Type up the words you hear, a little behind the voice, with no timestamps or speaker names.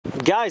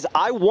Guys,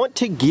 I want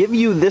to give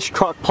you this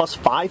truck plus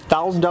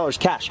 $5,000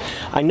 cash.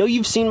 I know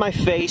you've seen my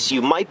face,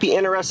 you might be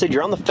interested,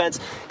 you're on the fence.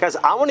 Guys,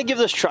 I want to give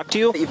this truck to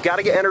you. You've got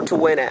to get entered to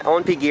win at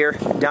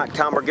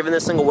lnpgear.com. We're giving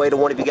this thing away to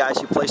one of you guys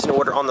who placed an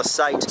order on the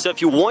site. So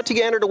if you want to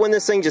get entered to win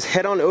this thing, just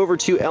head on over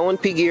to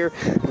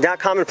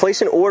lnpgear.com and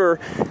place an order,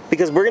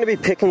 because we're going to be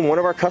picking one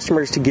of our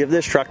customers to give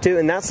this truck to,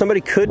 and that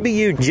somebody could be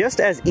you, just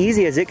as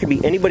easy as it could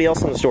be anybody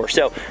else in the store.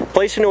 So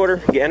place an order,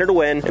 get entered to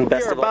win, and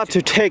best of luck. We're about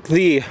to take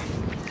the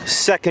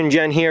second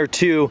gen here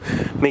to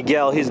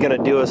Miguel. He's gonna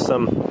do us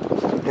some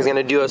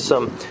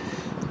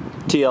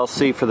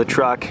TLC for the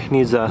truck.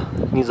 Needs a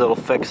little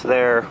fix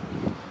there,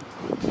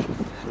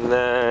 and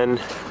then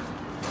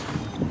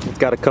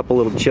got a couple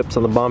little chips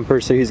on the bumper,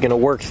 so he's gonna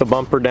work the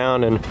bumper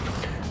down and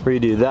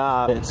redo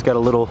that. It's got a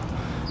little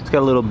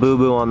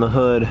boo-boo on the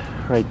hood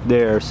right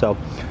there, so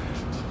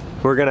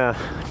we're gonna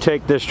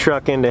take this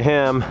truck into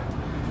him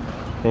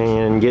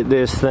and get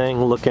this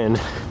thing looking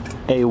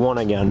A1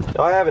 again.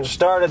 I haven't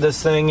started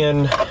this thing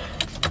in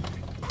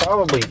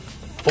probably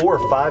 4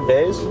 or 5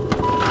 days.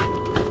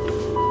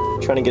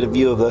 Trying to get a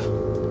view of the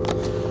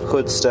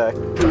hood stack.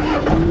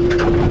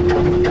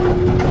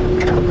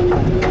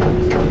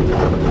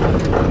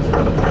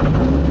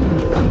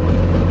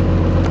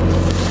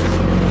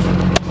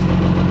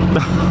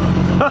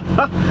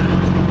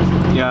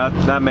 Yeah,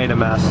 that made a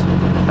mess.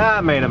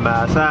 That made a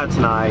mess. That's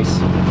nice.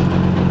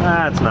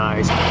 That's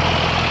nice.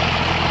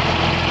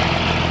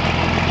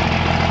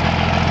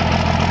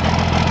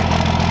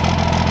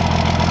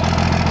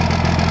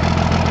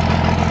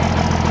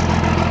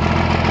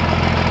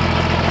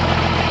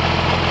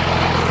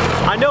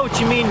 I know what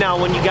you mean now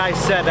when you guys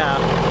said the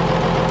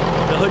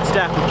hood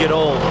stack would get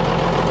old.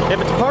 If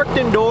it's parked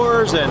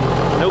indoors and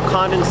no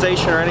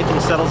condensation or anything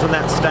settles in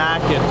that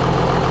stack,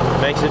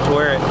 and makes it to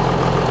where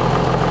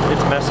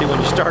it's messy when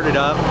you start it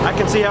up, I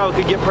can see how it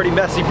could get pretty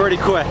messy pretty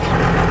quick.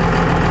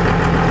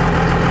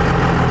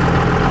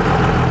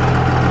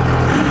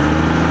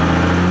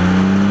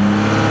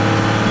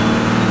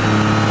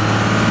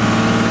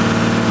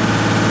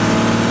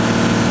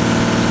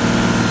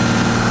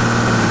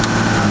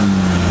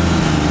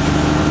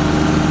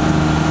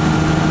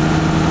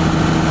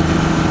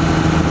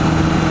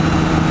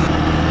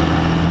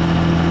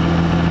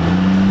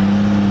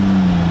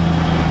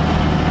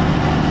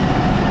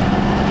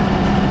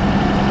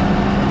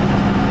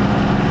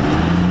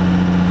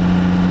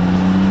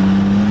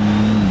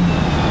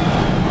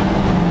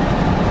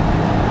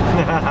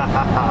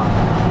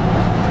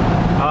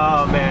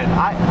 Oh man,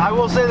 I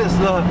will say this,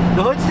 the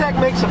hood stack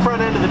makes the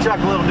front end of the truck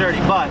a little dirty,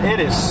 but it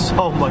is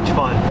so much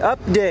fun.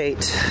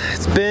 Update,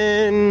 it's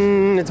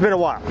been a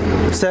while,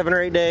 7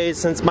 or 8 days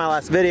since my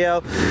last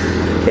video.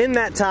 In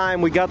that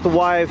time, we got the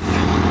wife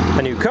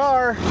a new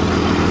car,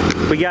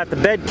 we got the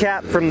bed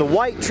cap from the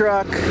white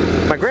truck,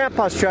 my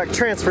grandpa's truck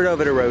transferred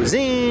over to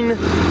Rosine,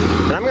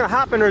 and I'm gonna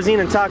hop in Rosine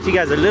and talk to you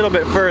guys a little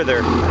bit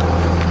further.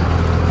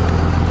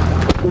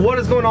 What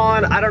is going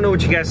on? I don't know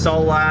what you guys saw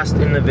last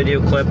in the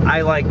video clip.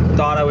 I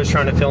thought I was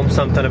trying to film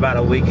something about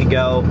a week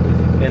ago,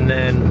 and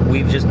then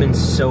we've just been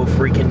so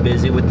freaking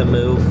busy with the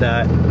move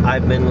that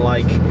I've been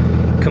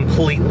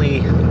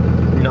completely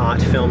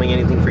not filming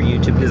anything for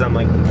YouTube, because I'm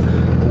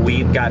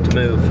we've got to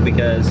move,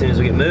 because as soon as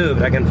we get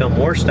moved I can film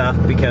more stuff,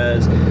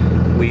 because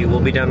we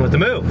will be done with the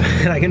move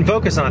and I can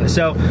focus on it.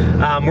 So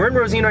we're in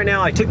Rosine right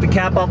now. I took the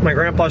cap off my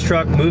grandpa's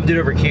truck, moved it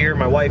over here.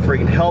 My wife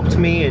freaking helped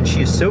me, and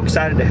she's so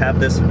excited to have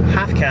this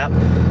half cap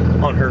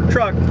on her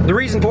truck. The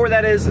reason for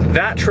that is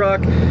that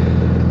truck,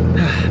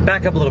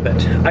 back up a little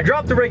bit. I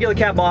dropped the regular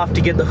cap off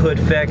to get the hood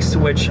fixed,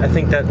 which I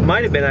think that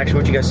might have been actually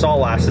what you guys saw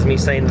last, is me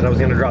saying that I was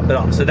gonna drop it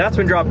off. So that's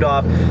been dropped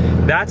off.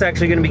 That's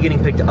actually gonna be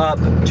getting picked up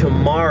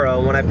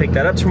tomorrow. When I pick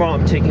that up tomorrow,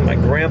 I'm taking my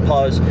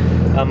grandpa's,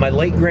 my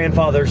late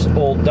grandfather's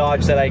old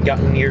Dodge that I had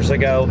gotten years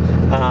ago,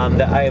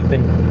 that I have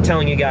been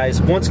telling you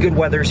guys, once good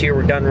weather's here,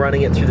 we're done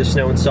running it through the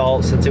snow and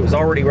salt. Since it was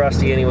already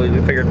rusty anyway,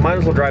 we figured might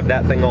as well drive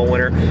that thing all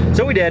winter.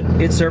 So we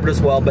did. It served us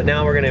well, but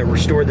now we're gonna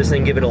restore this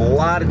thing, give it a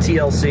lot of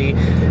TLC.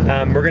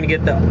 We're gonna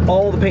get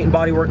all the paint and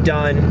body work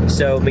done.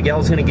 So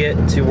Miguel's gonna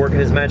get to working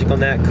his magic on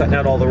that, cutting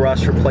out all the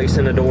rust,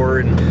 replacing the door,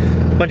 and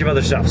a bunch of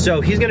other stuff.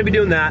 So he's gonna be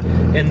doing that,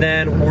 and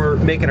then we're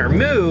making our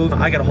move.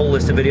 I got a whole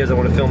list of videos I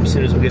wanna film as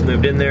soon as we get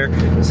moved in there.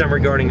 Some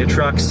regarding the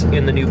trucks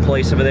in the new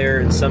place over there,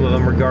 and some of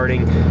them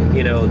regarding,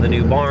 you know, the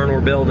new barn we're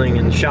building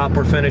and the shop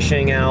we're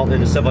finishing out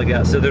and stuff like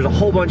that. So there's a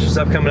whole bunch of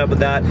stuff coming up with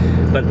that,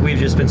 but we've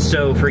just been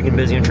so freaking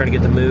busy on trying to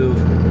get the move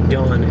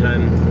done, and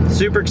I'm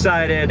super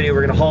excited.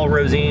 We're gonna haul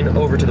Rosine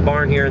over to the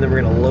barn here, and then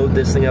we're gonna load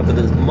this thing up with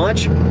as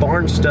much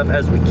barn stuff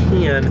as we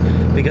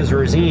can, because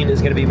Rosine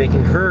is gonna be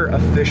making her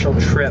official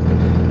trip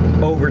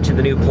over to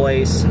the new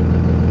place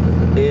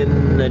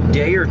in a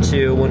day or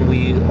two when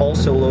we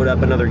also load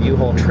up another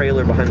U-Haul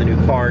trailer behind the new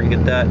car and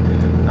get that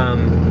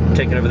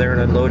taken over there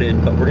and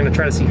unloaded. But we're gonna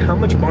try to see how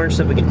much barn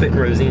stuff we can fit in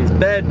Rosine's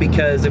bed,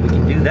 because if we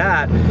can do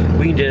that,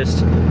 we can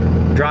just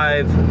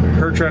drive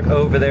her truck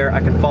over there.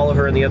 I can follow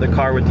her in the other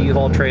car with the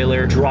U-Haul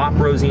trailer, drop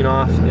Rosine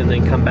off, and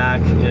then come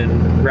back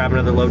and grab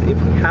another load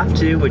if we have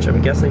to, which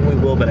I'm guessing we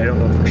will, but I don't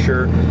know for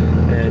sure.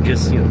 And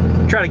just, you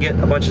know, try to get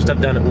a bunch of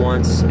stuff done at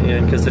once.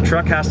 And because the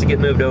truck has to get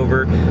moved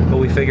over, but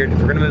we figured if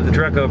we're gonna move the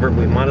truck over,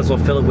 we might as well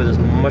fill it with as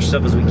much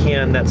stuff as we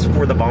can that's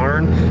for the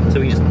barn.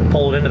 So we just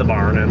pull it into the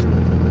barn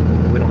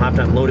and we don't have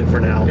to unload it for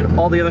now. And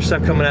all the other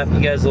stuff coming up, you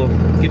guys will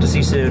get to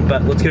see soon,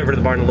 but let's get over to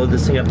the barn and load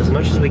this thing up as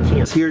much as we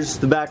can. Here's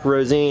the back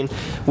Rosine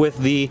with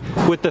the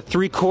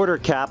 3/4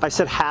 cap. I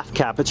said half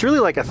cap. It's really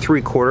like a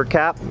 3/4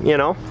 cap, you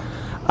know?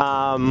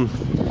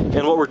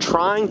 And what we're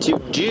trying to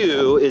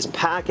do is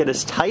pack it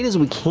as tight as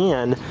we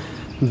can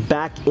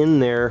back in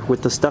there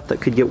with the stuff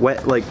that could get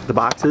wet, like the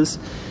boxes.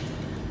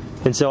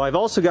 And so I've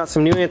also got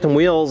some new Anthem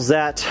wheels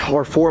that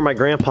are for my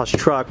grandpa's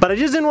truck, but I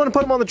just didn't want to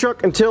put them on the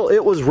truck until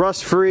it was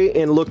rust free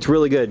and looked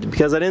really good,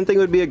 because I didn't think it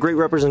would be a great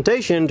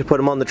representation to put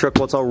them on the truck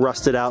while it's all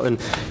rusted out, and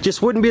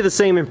just wouldn't be the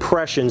same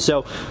impression.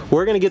 So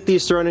we're gonna get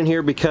these thrown in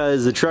here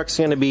because the truck's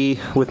gonna be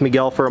with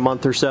Miguel for a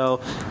month or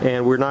so,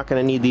 and we're not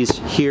gonna need these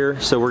here.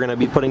 So we're gonna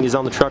be putting these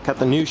on the truck at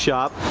the new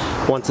shop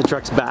once the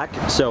truck's back.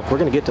 So we're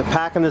gonna get to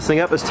packing this thing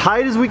up as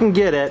tight as we can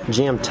get it,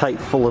 jammed tight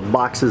full of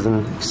boxes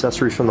and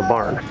accessories from the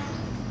barn.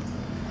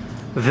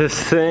 This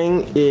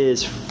thing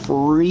is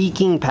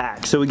freaking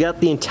packed. So we got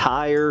the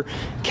entire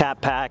cap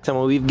packed. I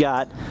mean, we've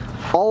got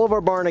all of our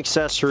barn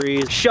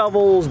accessories,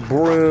 shovels,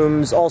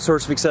 brooms, all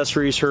sorts of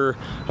accessories, her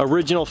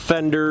original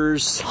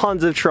fenders,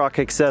 tons of truck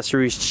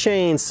accessories,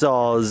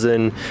 chainsaws,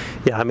 and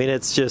yeah, I mean,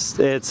 it's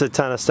a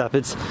ton of stuff.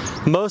 It's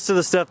most of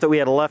the stuff that we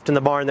had left in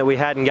the barn that we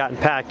hadn't gotten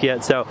packed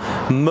yet. So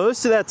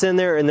most of that's in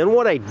there. And then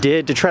what I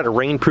did to try to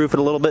rainproof it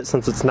a little bit,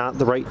 since it's not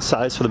the right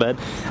size for the bed,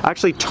 I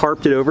actually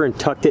tarped it over and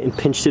tucked it and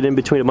pinched it in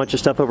between a bunch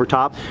of stuff over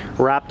top,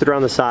 wrapped it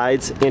around the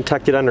sides and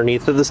tucked it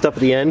underneath of the stuff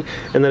at the end.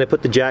 And then I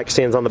put the jack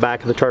stands on the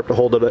back of the tarp to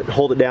hold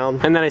it down.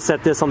 And then I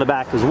set this on the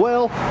back as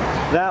well.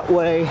 That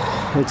way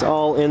it's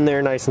all in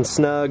there nice and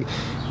snug.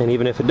 And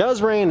even if it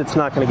does rain, it's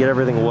not gonna get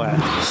everything wet.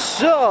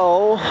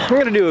 So I'm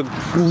gonna do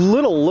a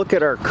little look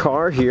at our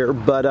car here,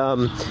 but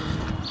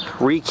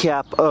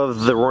recap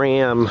of the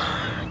Ram,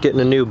 getting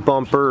a new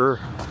bumper,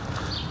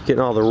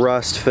 getting all the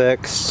rust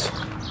fixed.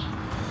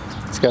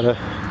 It's got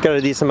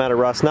a decent amount of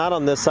rust. Not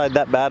on this side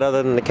that bad,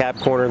 other than the cap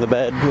corner in the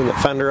bed and the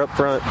fender up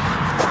front.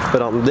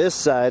 But on this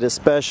side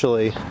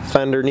especially,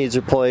 fender needs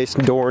replaced,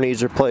 door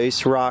needs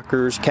replaced,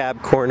 rockers,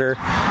 cab corner,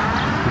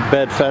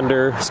 bed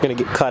fender is gonna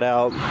get cut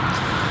out.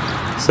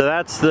 So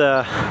that's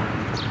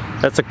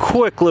a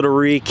quick little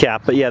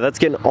recap. But yeah, that's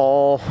getting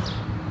all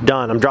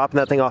done. I'm dropping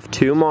that thing off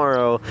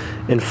tomorrow,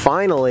 and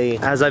finally,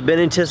 as I've been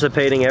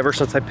anticipating ever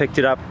since I picked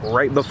it up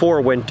right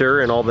before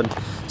winter and all the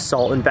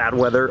salt and bad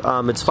weather,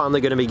 it's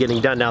finally gonna be getting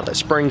done now that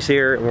spring's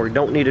here and we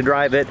don't need to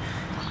drive it,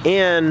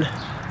 and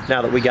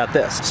now that we got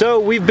this.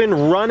 So we've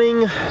been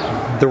running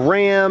the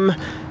Ram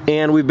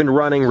and we've been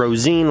running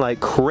Rosine like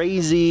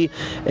crazy,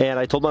 and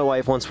I told my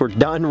wife once we're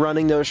done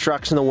running those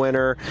trucks in the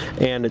winter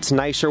and it's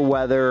nicer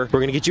weather, we're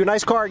gonna get you a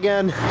nice car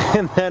again,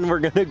 and then we're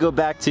gonna go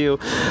back to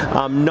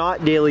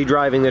not daily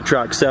driving the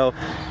truck. So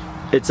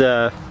it's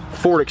a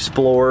Ford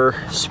Explorer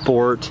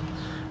Sport.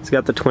 It's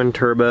got the twin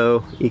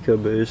turbo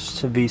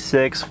EcoBoost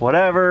V6,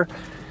 whatever.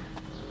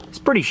 It's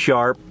pretty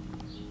sharp.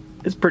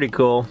 It's pretty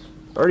cool.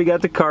 Already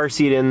got the car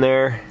seat in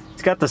there.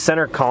 It's got the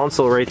center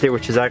console right there,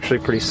 which is actually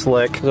pretty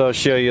slick. So I'll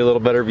show you a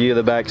little better view of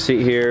the back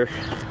seat here.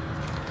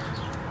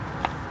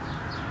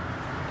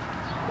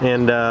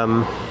 And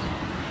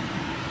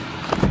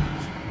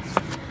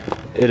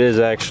it is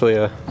actually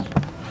a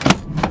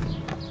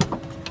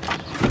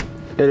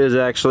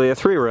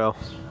 3-row.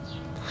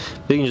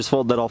 You can just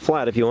fold that all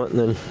flat if you want, and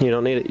then you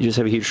don't need it. You just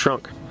have a huge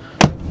trunk.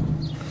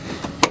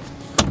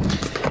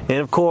 And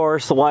of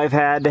course, the wife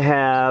had to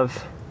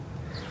have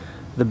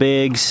the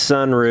big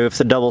sunroof,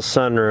 the double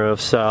sunroof,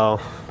 so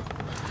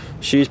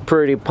she's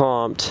pretty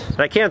pumped. And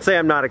I can't say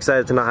I'm not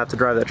excited to not have to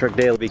drive that truck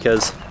daily,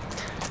 because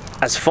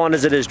as fun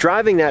as it is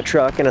driving that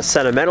truck and as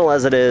sentimental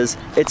as it is,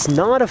 it's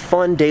not a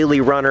fun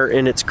daily runner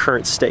in its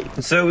current state.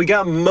 So we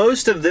got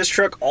most of this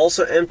truck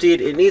also emptied.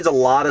 It needs a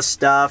lot of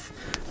stuff.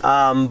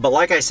 But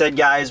like I said,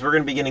 guys, we're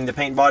going to be getting the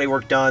paint body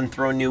work done,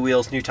 throwing new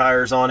wheels, new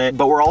tires on it.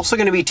 But we're also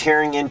going to be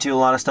tearing into a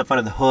lot of stuff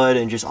under the hood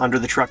and just under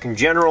the truck in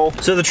general.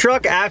 So the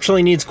truck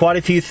actually needs quite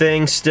a few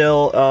things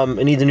still.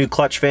 It needs a new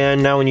clutch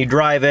fan. Now when you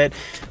drive it,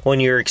 when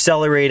you're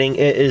accelerating,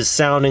 it is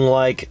sounding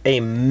like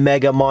a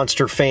mega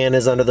monster fan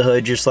is under the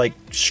hood, just like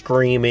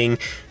screaming.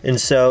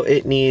 And so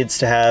it needs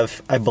to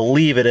have, I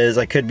believe it is,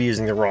 I could be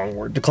using the wrong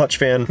word, the clutch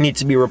fan needs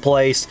to be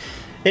replaced.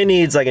 It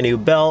needs like a new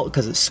belt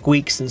because it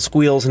squeaks and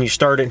squeals and you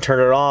start it and turn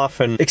it off,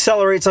 and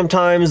accelerate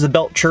sometimes. The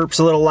belt chirps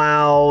a little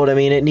loud. I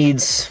mean, it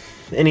needs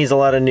a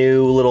lot of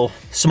new little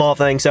small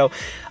things. So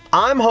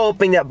I'm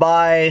hoping that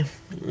by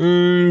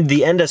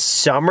the end of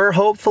summer,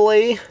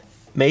 hopefully,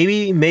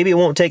 maybe it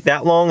won't take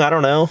that long. I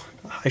don't know.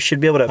 I should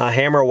be able to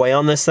hammer away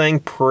on this thing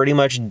pretty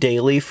much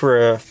daily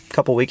for a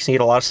couple weeks and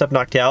get a lot of stuff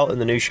knocked out in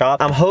the new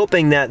shop. I'm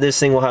hoping that this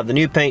thing will have the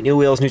new paint, new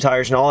wheels, new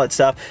tires, and all that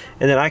stuff,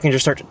 and then I can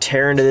just start to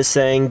tear into this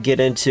thing, get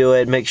into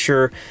it, make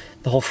sure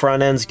the whole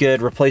front end's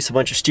good, replace a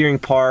bunch of steering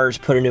parts,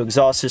 put a new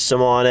exhaust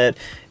system on it.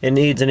 It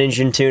needs an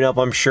engine tune-up,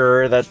 I'm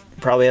sure. That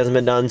probably hasn't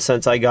been done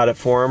since I got it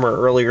for him or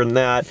earlier than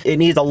that. It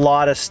needs a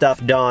lot of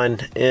stuff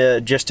done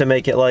just to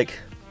make it like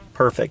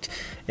perfect.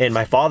 And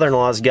my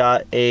father-in-law's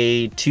got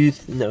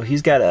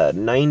he's got a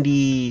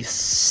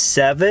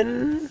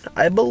 97,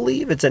 I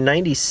believe. It's a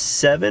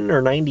 97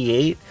 or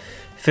 98.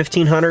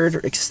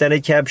 1500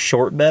 extended cab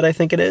short bed, I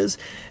think it is.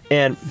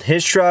 And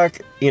his truck,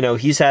 you know,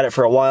 he's had it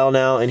for a while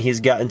now and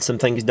he's gotten some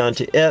things done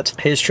to it.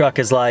 His truck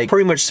is like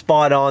pretty much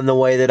spot on the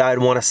way that I'd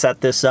want to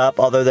set this up,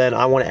 other than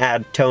I want to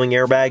add towing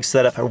airbags so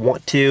that if I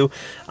want to,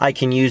 I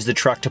can use the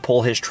truck to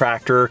pull his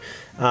tractor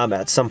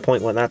at some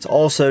point when that's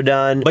also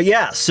done. But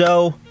yeah,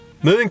 so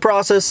moving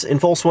process in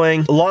full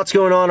swing. Lots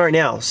going on right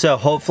now. So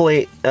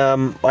hopefully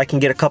I can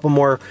get a couple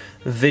more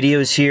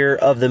videos here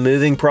of the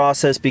moving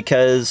process,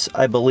 because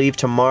I believe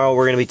tomorrow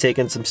we're going to be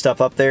taking some stuff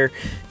up there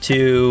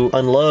to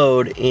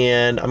unload,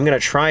 and I'm going to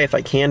try if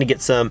I can to get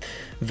some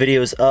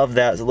videos of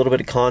that, a little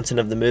bit of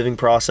content of the moving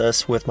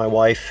process with my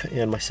wife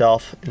and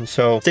myself. And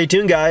so stay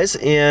tuned, guys,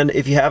 and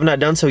if you have not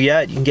done so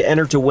yet, you can get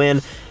entered to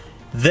win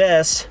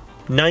this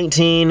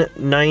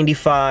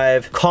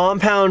 1995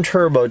 compound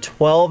turbo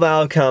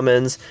 12-valve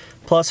Cummins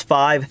plus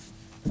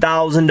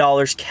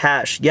 $5,000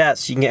 cash.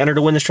 Yes, you can get entered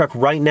to win this truck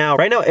right now.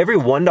 Right now, every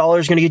 $1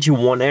 is going to get you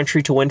 1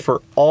 entry to win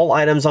for all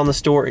items on the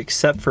store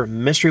except for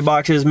mystery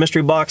boxes.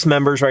 Mystery box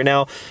members right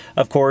now,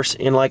 of course,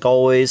 and like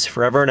always,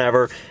 forever and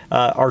ever,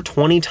 are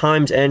 20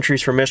 times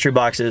entries for mystery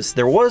boxes.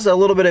 There was a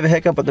little bit of a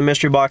hiccup with the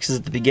mystery boxes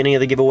at the beginning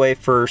of the giveaway.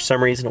 For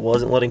some reason, it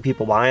wasn't letting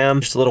people buy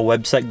them. Just a little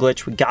website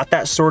glitch. We got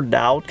that sorted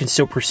out. You can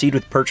still proceed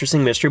with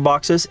purchasing mystery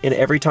boxes, and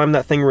every time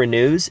that thing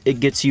renews, it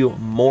gets you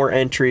more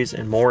entries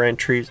and more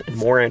entries and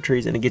more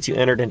entries, and it gets you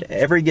entered into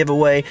every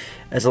giveaway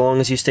as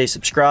long as you stay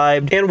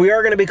subscribed. And we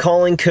are going to be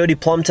calling Cody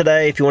Plum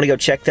today. If you want to go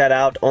check that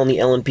out on the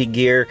L&P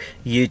Gear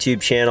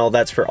YouTube channel,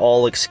 that's for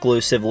all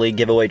exclusively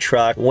giveaway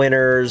truck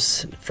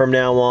winners from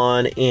now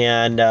on,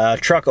 and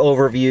truck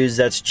overviews.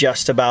 That's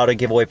just about a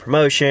giveaway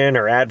promotion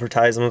or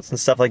advertisements and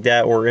stuff like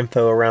that, or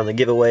info around the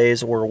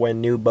giveaways, or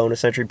when new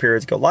bonus entry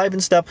periods go live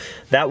and stuff.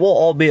 That will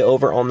all be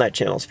over on that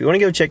channel. So if you want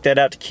to go check that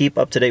out to keep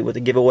up to date with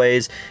the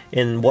giveaways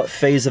and what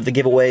phase of the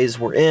giveaways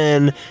we're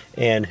in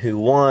and who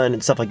won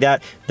and stuff like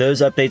that,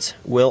 those updates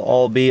will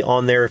all be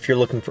on there. If you're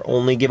looking for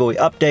only giveaway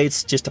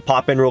updates, just to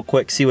pop in real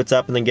quick, see what's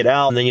up, and then get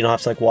out, and then you don't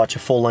have to like watch a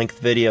full-length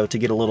video to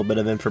get a little bit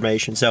of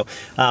information. So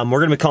we're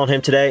gonna be calling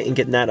him today and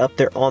getting that up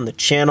there on the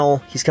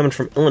channel. He's coming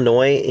from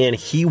Illinois, and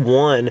he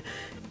won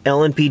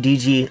L&P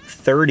DG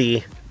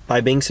 30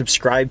 by being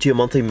subscribed to a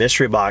monthly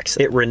mystery box.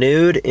 It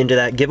renewed into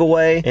that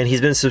giveaway, and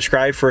he's been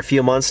subscribed for a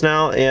few months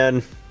now,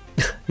 and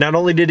not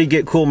only did he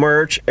get cool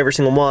merch every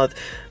single month,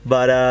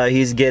 but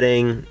he's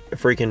getting a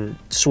freaking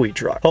sweet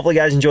truck. Hopefully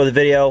you guys enjoy the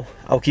video.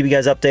 I'll keep you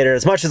guys updated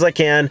as much as I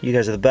can. You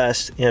guys are the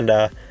best, and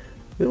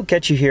we will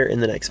catch you here in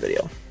the next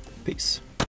video. Peace.